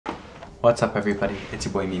What's up, everybody? It's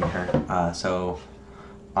your boy Meme here.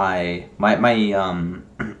 My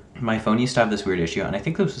phone used to have this weird issue, and I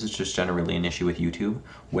think this is just generally an issue with YouTube,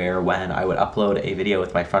 where when I would upload a video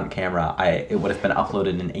with my front camera, it would have been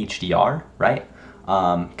uploaded in HDR, right?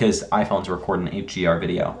 Because iPhones record an HDR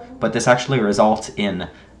video, but this actually results in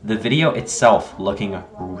the video itself looking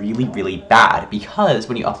really, really bad, because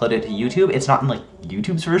when you upload it to YouTube, it's not in like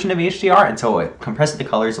YouTube's version of HDR, and so it compresses the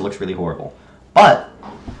colors. It looks really horrible. But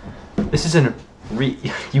this isn't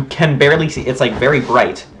you can barely see. It's like very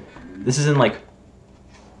bright. This isn't like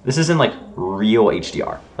real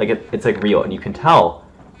HDR. Like it's like real, and you can tell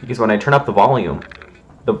because when I turn up the volume,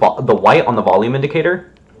 the white on the volume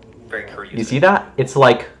indicator. Very curious. You see that? It's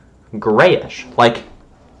like grayish. Like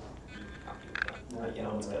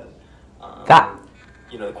it's good. That.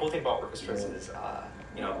 The cool thing about orchestras is,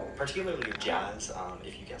 particularly with jazz,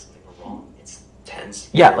 if you get something wrong, it's tense.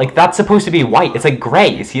 Yeah, like that's supposed to be white. It's like gray.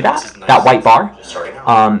 You see that? Nice. That white bar?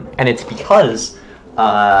 Out. And it's because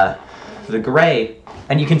the gray,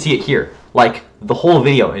 and you can see it here. Like the whole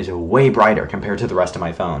video is way brighter compared to the rest of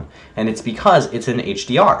my phone, and it's because it's in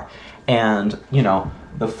HDR. And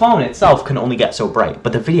the phone itself can only get so bright,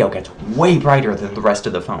 but the video gets way brighter than the rest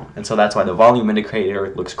of the phone, and so that's why the volume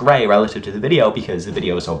indicator looks gray relative to the video, because the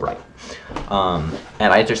video is so bright.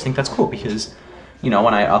 And I just think that's cool because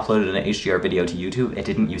when I uploaded an HDR video to YouTube, it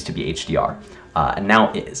didn't used to be HDR, and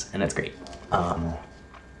now it is, and it's great.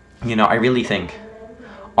 I really think,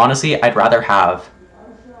 honestly, I'd rather have.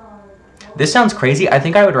 This sounds crazy. I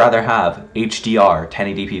think I would rather have HDR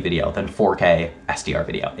 1080p video than 4K SDR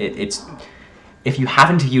video. If you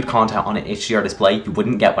haven't viewed content on an HDR display, you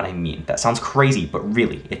wouldn't get what I mean. That sounds crazy, but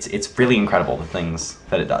really, it's really incredible the things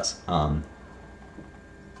that it does.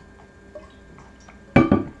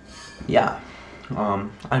 Yeah.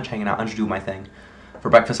 I'm just hanging out. I'm just doing my thing. For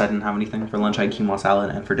breakfast, I didn't have anything. For lunch, I had quinoa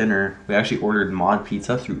salad, and for dinner, we actually ordered mod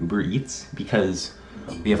pizza through Uber Eats because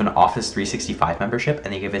we have an Office 365 membership,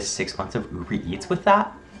 and they give us 6 months of Uber Eats with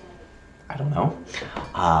that. I don't know.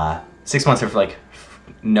 6 months of like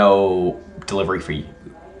no delivery free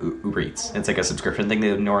Uber Eats. It's like a subscription thing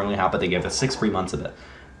they normally have, but they give us 6 free months of it.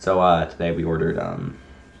 So today we ordered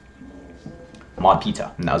mod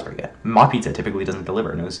pizza, and that was very good. Mod pizza typically doesn't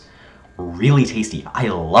deliver, and it was really tasty. I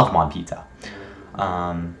love mod pizza.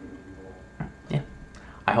 Yeah.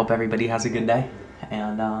 I hope everybody has a good day,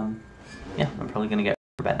 and yeah, I'm probably gonna get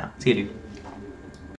to bed now. See you, dude.